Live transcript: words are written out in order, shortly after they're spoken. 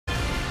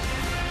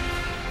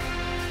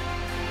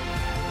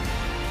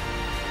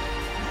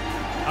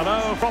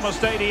Hello from a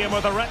stadium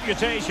with a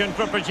reputation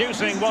for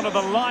producing one of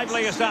the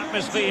liveliest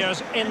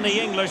atmospheres in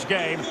the English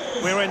game.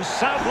 We're in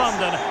South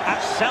London at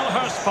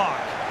Selhurst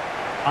Park.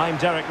 I'm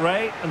Derek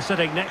Ray, and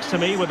sitting next to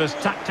me with his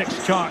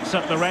tactics charts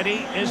at the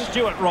ready is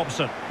Stuart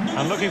Robson.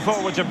 I'm looking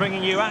forward to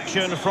bringing you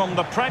action from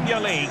the Premier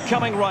League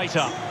coming right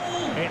up.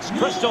 It's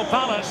Crystal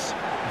Palace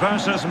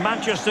versus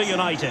Manchester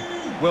United.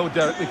 Well,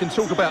 Derek, we can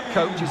talk about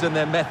coaches and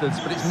their methods,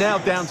 but it's now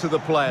down to the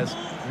players.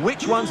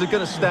 Which ones are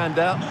going to stand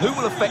out, who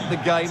will affect the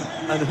game,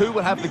 and who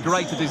will have the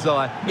greater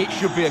desire? It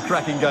should be a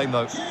cracking game,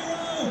 though.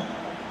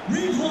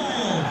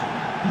 Replay.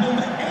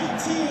 Number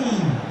 18,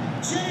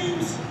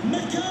 James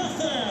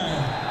MacArthur.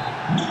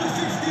 Number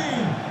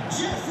 15,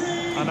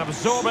 Jeffrey. An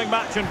absorbing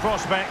match in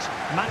prospect.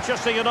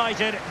 Manchester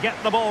United get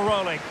the ball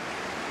rolling.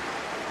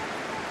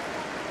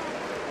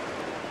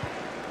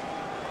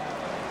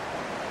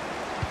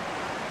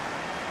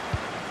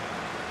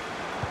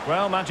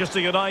 Well,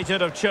 Manchester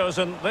United have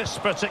chosen this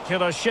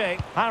particular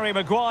shape. Harry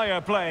Maguire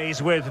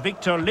plays with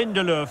Victor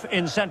Lindelof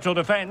in central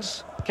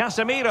defence.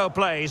 Casemiro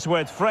plays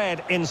with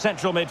Fred in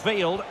central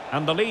midfield.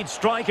 And the lead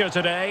striker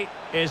today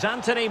is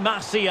Anthony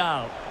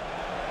Martial.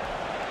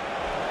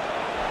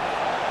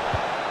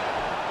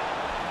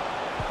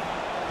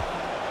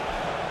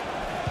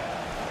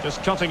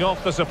 Just cutting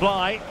off the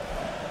supply.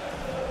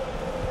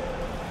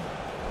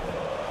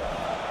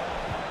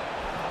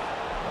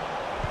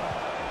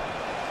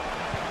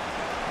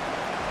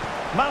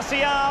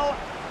 Martial.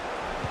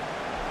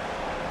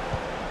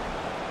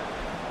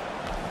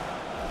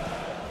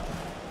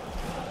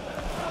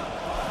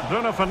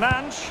 Bruno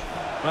Fernandes.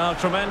 Well,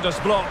 tremendous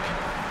block.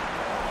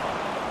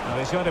 Well,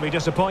 he's going to be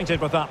disappointed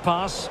with that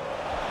pass.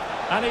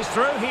 And he's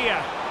through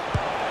here.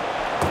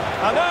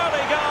 An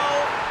early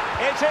goal.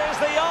 It is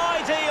the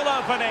ideal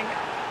opening.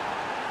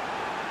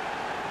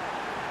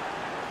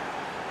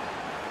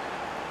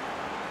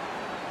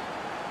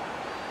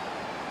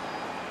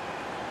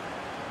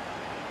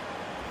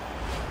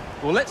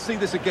 Well, let's see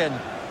this again.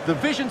 The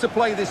vision to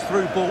play this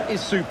through ball is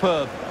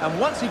superb. And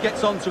once he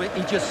gets onto it,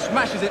 he just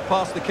smashes it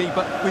past the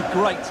keeper with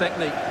great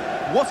technique.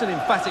 What an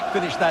emphatic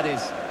finish that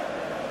is.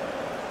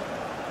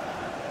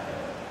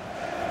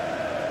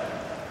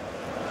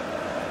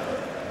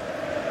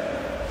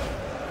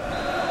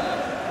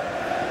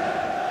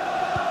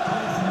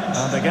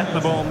 And they get the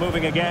ball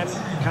moving again.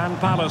 Can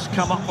Palace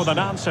come up with an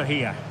answer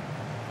here?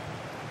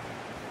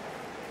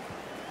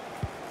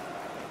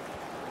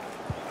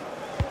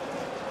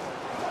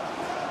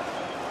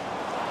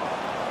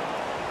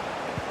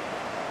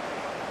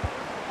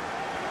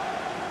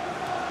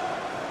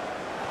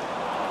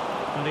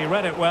 And he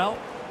read it well.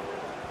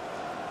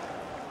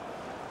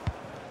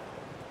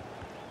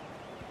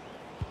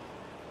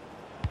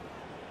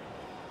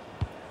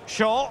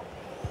 Shaw.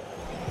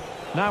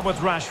 Now with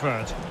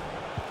Rashford.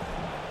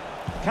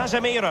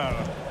 Casemiro.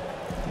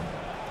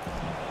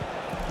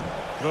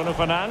 Bruno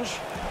Fernandes.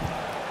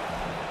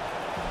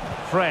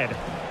 Fred.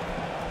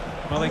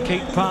 Well, they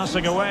keep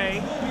passing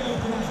away.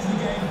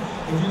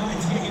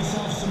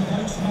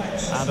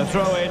 And a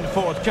throw-in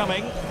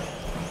forthcoming.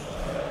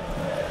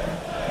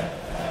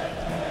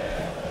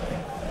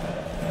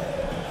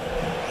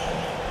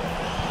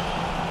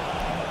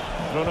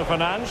 Bruno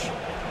Fernandes.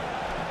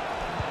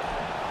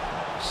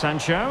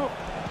 Sancho.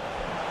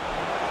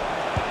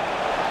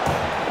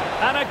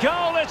 And a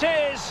goal it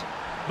is!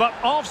 But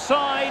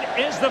offside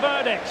is the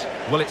verdict.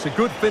 Well, it's a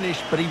good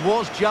finish, but he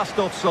was just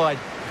offside.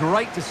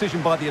 Great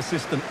decision by the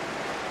assistant.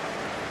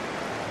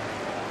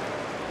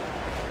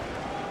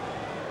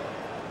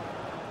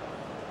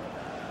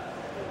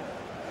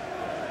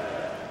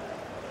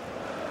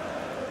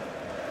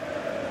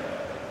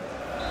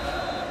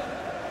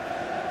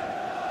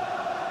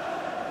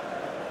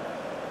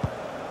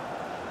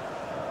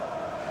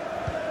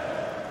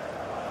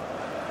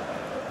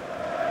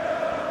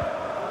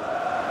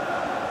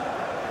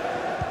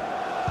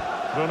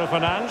 Bruno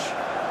Fernandes.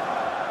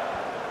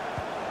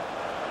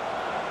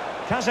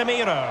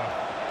 Casemiro.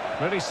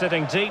 Really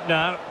sitting deep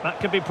now. That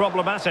could be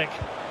problematic.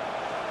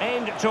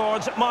 Aimed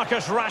towards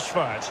Marcus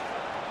Rashford.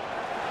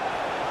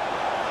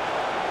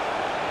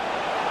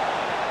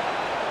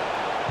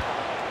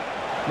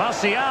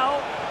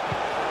 Martial.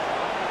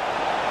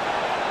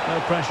 No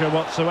pressure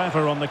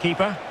whatsoever on the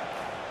keeper.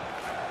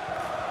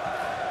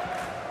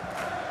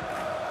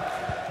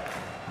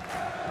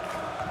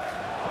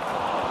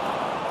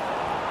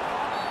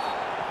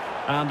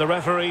 And the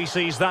referee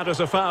sees that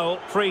as a foul.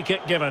 Free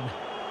kick given.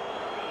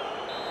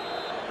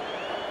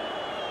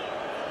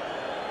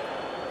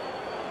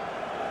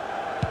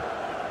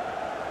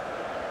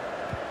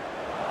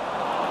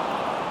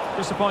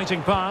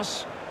 Disappointing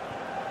pass.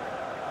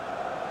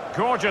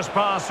 Gorgeous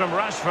pass from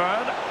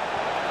Rashford.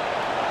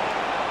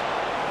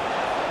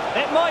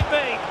 It might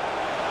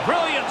be.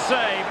 Brilliant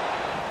save.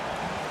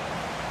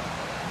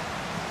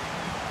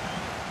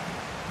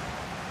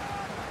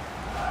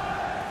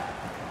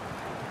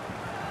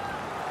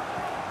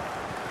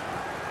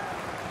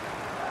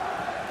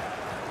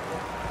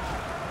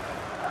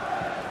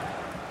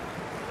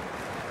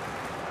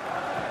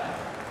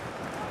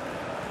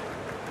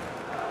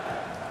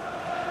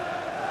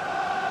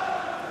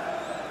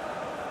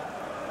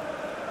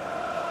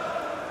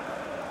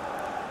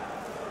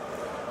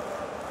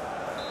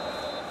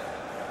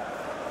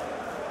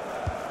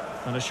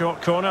 And a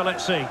short corner,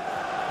 let's see.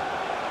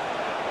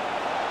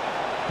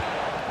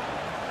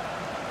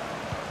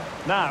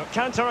 Now,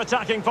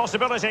 counter-attacking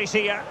possibilities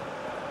here.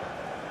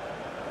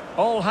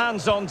 All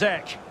hands on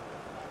deck.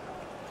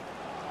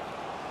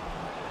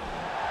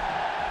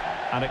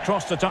 And it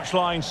crossed the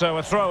touchline, so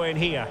a throw in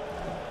here.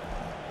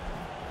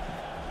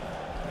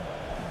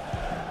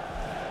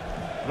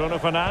 Bruno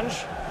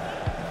Fernandes.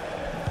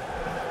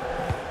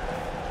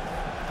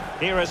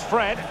 Here is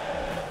Fred.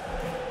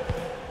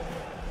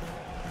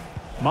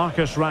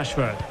 Marcus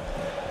Rashford.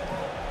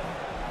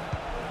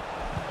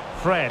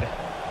 Fred.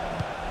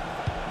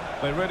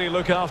 They really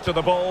look after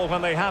the ball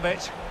when they have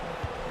it.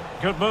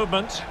 Good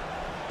movement.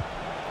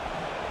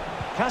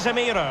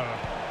 Casemiro.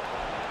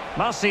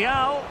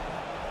 Martial.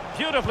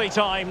 Beautifully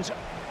timed.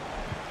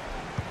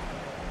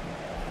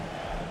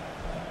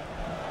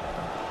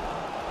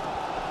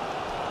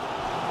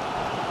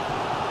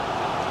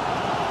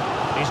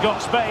 He's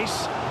got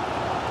space.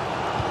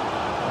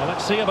 Well,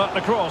 let's see about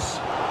the cross.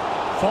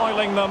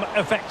 Foiling them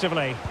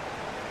effectively.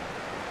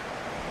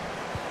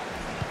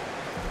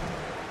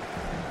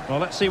 Well,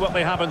 let's see what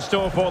they have in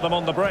store for them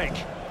on the break.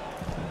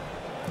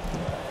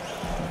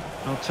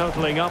 Well,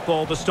 totalling up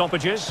all the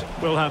stoppages,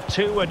 we'll have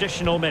 2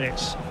 additional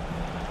minutes.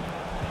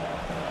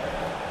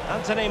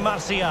 Anthony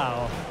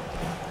Martial.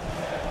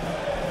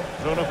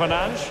 Bruno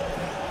Fernandes.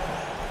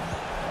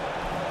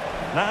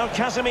 Now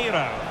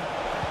Casemiro.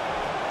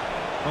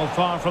 Well,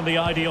 far from the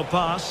ideal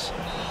pass.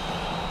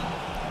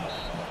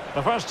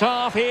 The first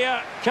half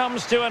here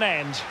comes to an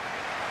end.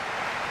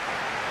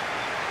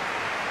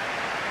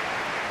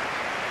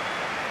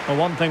 Well,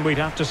 one thing we'd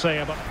have to say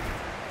about...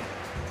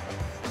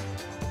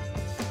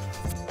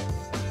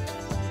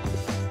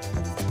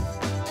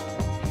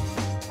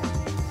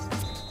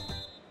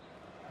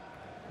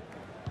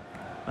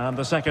 And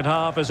the second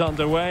half is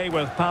underway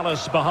with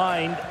Palace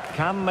behind.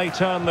 Can they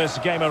turn this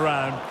game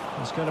around?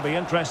 It's going to be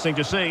interesting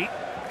to see.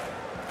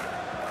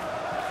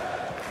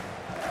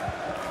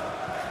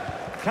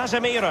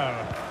 Casemiro.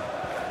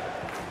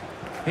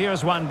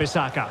 Here's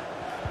Wan-Bissaka.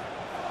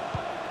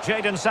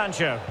 Jadon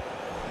Sancho.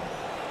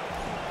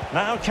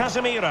 Now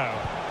Casemiro.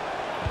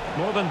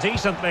 More than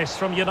decent this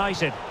from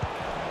United.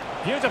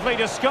 Beautifully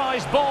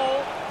disguised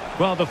ball.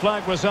 Well, the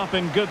flag was up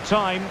in good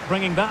time,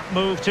 bringing that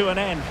move to an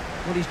end.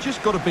 Well, he's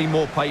just got to be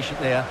more patient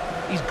there.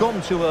 He's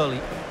gone too early.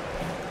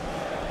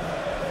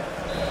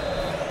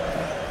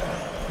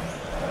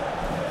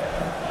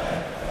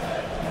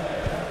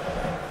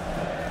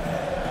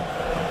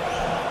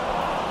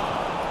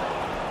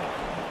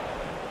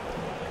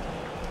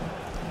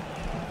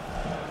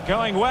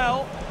 Going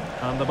well.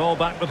 And the ball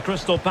back with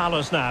Crystal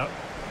Palace now.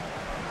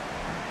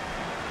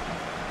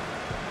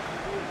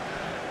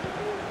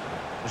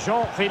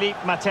 Jean-Philippe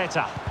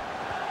Mateta.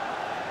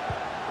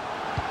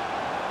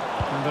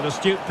 And an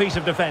astute piece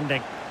of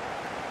defending.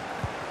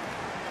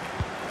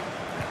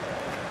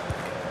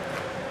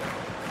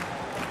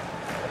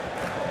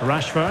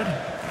 Rashford.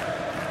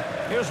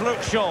 Here's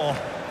Luke Shaw.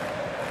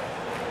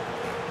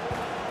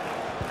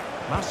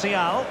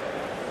 Martial.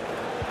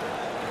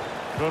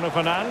 Bruno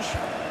Fernandes.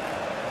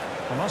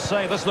 I must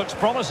say, this looks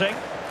promising.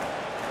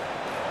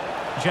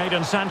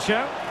 Jadon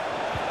Sancho.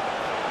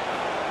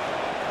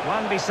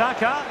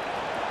 Wan-Bissaka.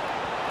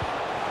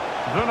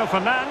 Bruno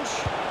Fernandes.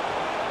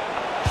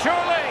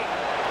 Surely!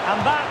 And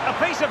that,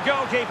 a piece of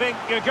goalkeeping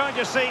you're going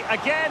to see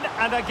again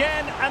and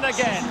again and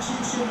again.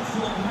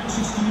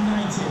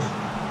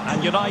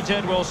 And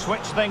United will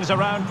switch things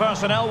around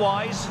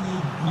personnel-wise.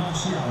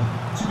 Martial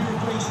to be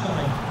replaced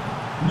by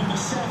number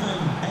 7,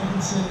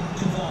 Edinson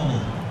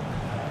Cavani.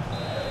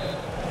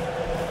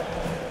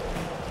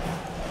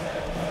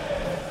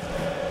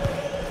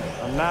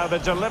 And now the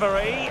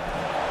delivery.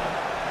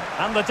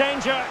 And the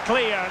danger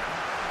cleared.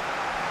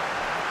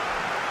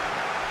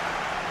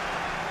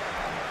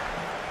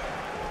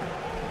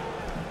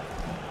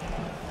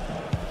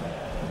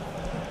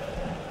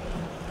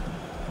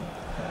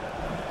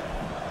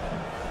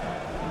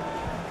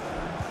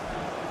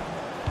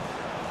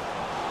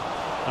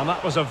 And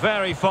that was a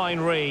very fine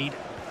read.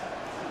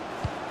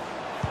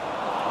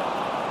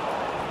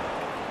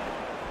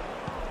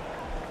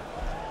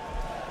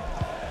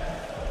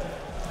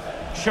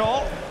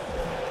 Shaw.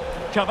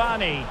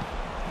 Cavani.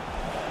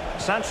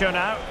 Sancho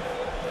now.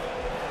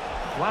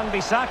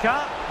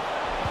 Wan-Bissaka.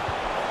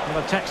 And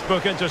a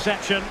textbook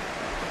interception.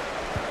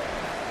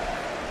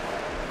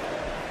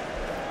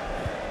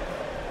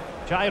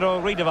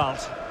 Jairo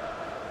Riedewald.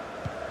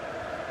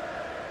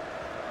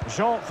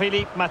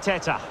 Jean-Philippe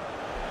Mateta.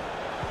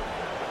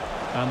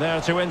 And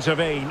there to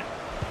intervene.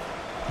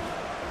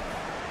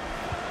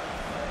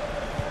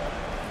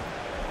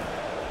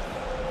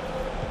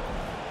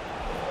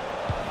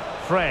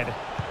 Fred.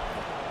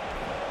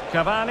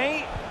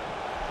 Cavani.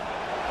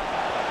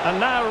 And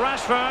now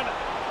Rashford.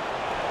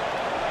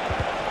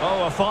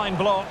 Oh, a fine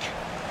block.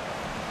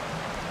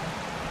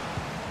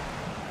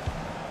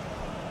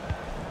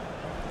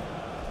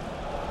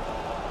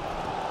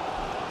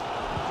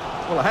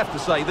 Well, I have to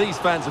say, these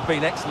fans have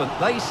been excellent.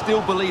 They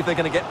still believe they're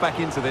going to get back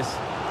into this.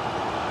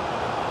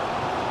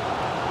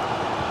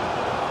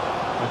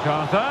 A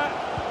MacArthur.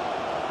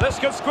 This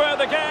could square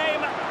the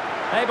game.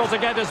 Able to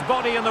get his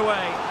body in the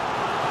way.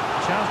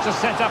 Chance to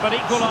set up an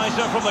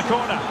equaliser from the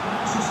corner.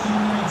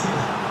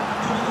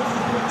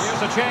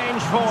 Here's a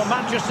change for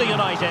Manchester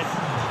United.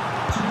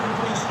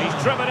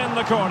 He's driven in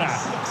the corner.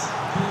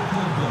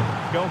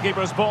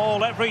 Goalkeeper's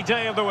ball every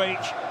day of the week.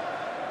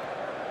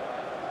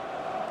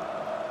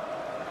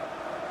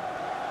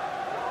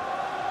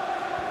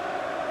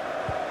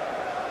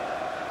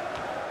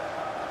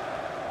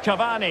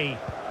 Cavani.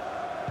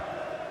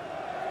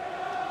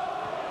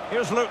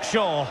 Here's Luke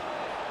Shaw.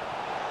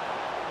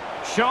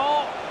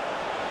 Shaw.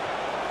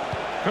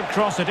 Could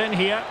cross it in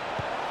here.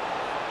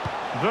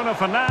 Bruno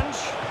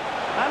Fernandes.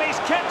 And he's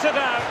kept it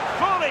out.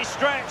 Fully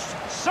stretched.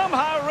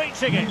 Somehow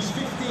reaching it.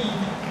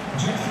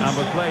 And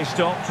with play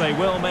stopped, they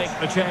will make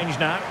the change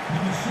now.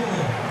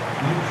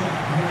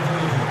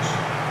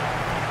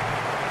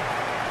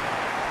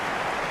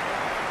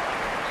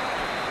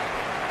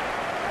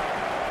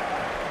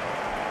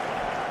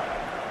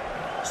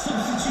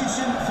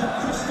 Substitution for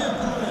Crystal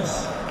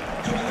Palace.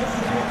 Coming off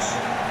the pitch,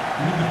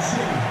 number 2,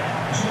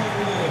 Joe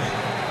Ward.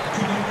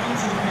 Coming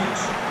onto the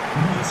pitch,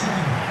 number 10,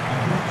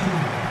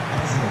 Ibrahim.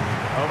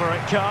 Over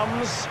it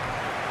comes.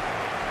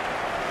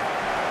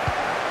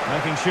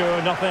 Making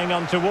sure nothing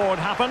untoward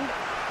happened.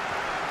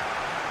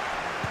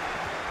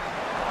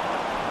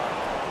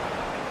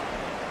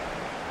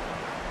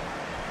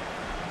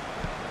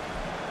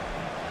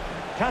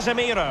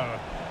 Casemiro.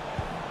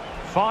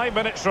 5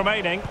 minutes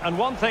remaining, and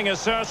one thing is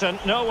certain,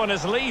 no one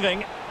is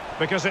leaving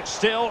because it's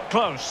still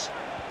close.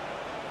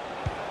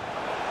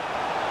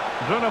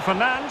 Bruno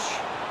Fernandes.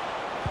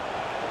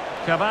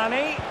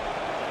 Cavani.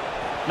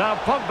 Now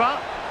Pogba.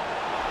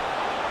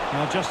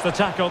 Now just the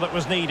tackle that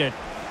was needed.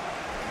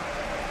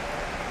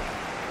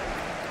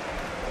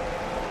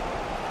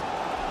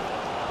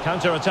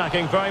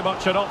 Counter-attacking, very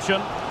much an option.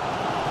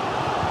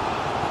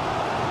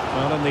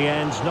 Well, in the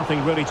end,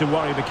 nothing really to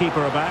worry the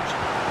keeper about.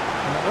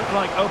 And it looked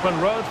like open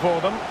road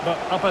for them, but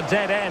up a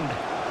dead end.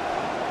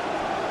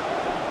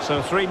 So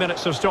 3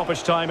 minutes of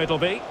stoppage time it'll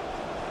be.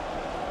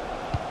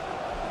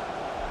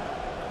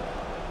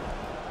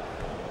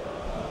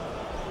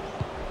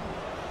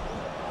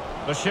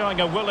 They're showing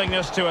a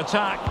willingness to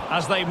attack,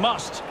 as they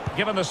must,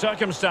 given the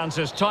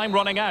circumstances. Time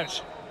running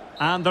out.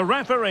 And the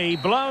referee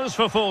blows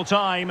for full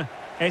time.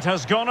 It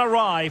has gone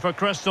awry for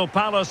Crystal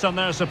Palace and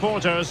their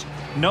supporters.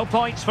 No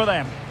points for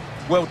them.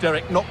 Well,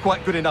 Derek, not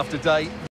quite good enough today.